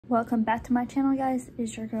Welcome back to my channel, guys.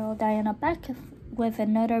 It's your girl Diana back with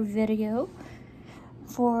another video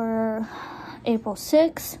for April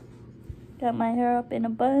 6th. Got my hair up in a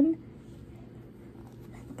bun.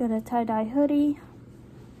 Got a tie-dye hoodie.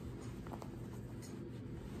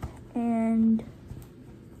 And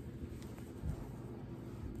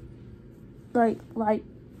light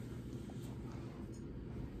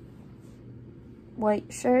white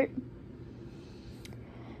shirt.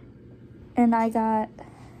 And I got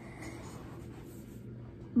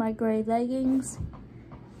my gray leggings,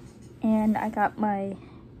 and I got my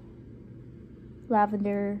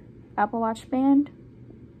lavender Apple Watch band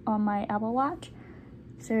on my Apple Watch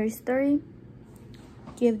Series 3.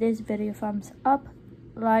 Give this video a thumbs up,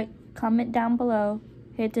 like, comment down below,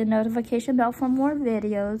 hit the notification bell for more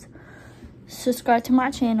videos, subscribe to my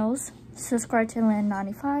channels, subscribe to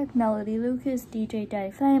Lynn95, Melody Lucas, DJ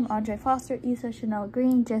Daddy Flame, Andre Foster, Issa Chanel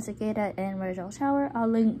Green, Jessica and Rachel Shower. I'll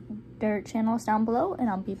link their channels down below, and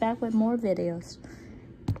I'll be back with more videos.